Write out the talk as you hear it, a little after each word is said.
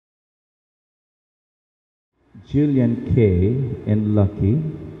Julienne K. and Lucky,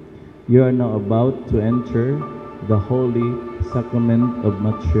 you are now about to enter the holy sacrament of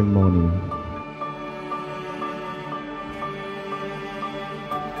matrimony.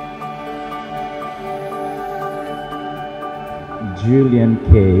 Julienne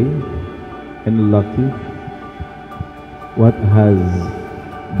K. and Lucky, what has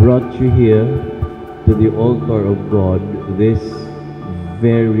brought you here to the altar of God this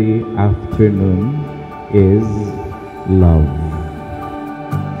very afternoon is love.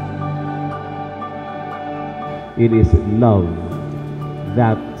 It is love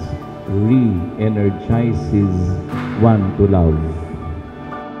that re-energizes one to love.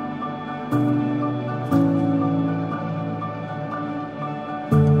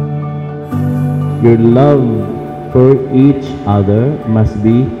 Your love for each other must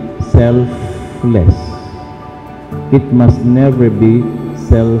be selfless. It must never be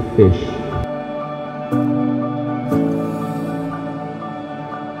selfish.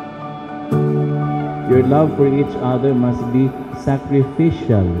 Your love for each other must be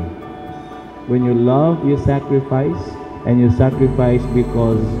sacrificial. When you love, you sacrifice, and you sacrifice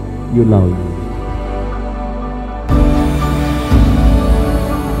because you love.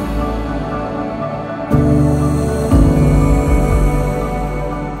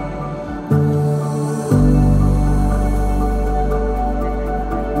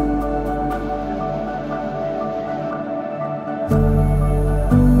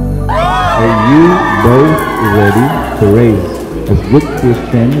 Are you both ready to raise as good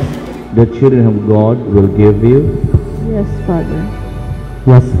Christians the children of God will give you? Yes, Father.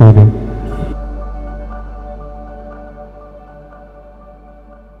 Yes, Father.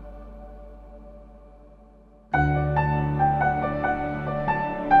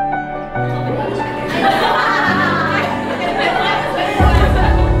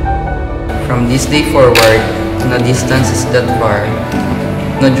 From this day forward, no distance is that far,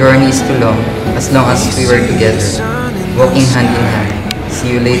 no journey is too long, as long as we were together, walking hand in hand.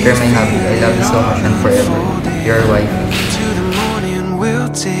 See you later, my hubby. I love you so much and forever. Your wife. To the morning we'll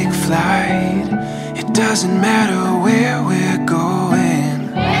take flight. It doesn't matter where we're going.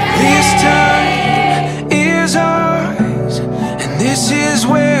 This time is ours, and this is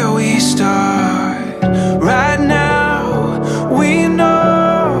where we start. Right now, we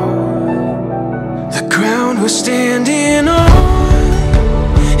know the ground we're standing on.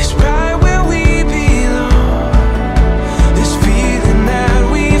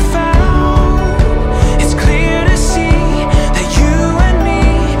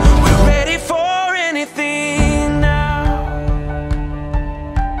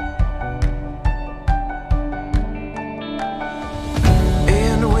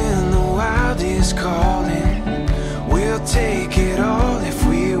 Calling, we'll take it all if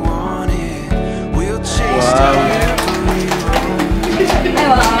we want it. We'll chase every road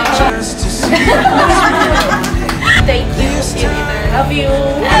just to see Thank you. Love you.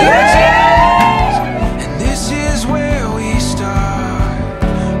 And this is where we start.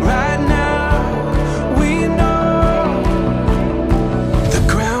 Right now, we know the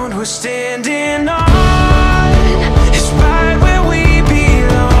ground we're standing on.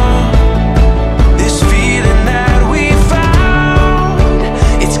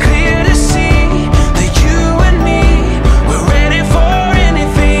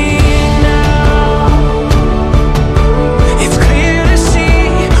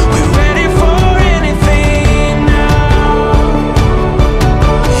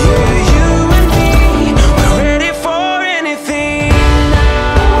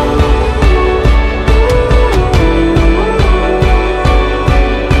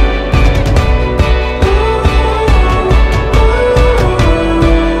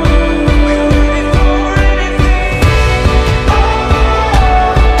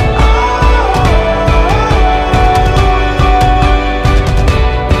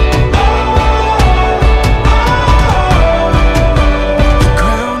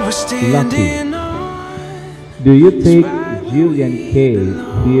 Lucky, do you take Julienne K.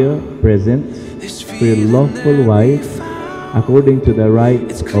 here present for your lawful wife according to the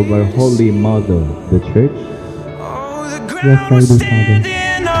rites of our Holy Mother, the Church? Yes, I do, Father.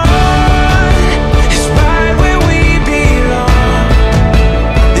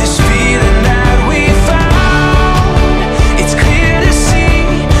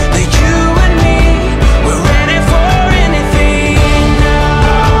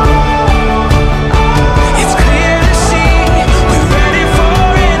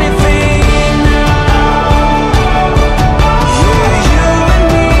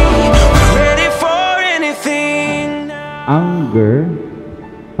 Anger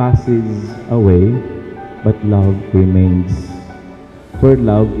passes away but love remains. For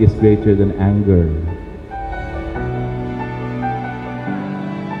love is greater than anger,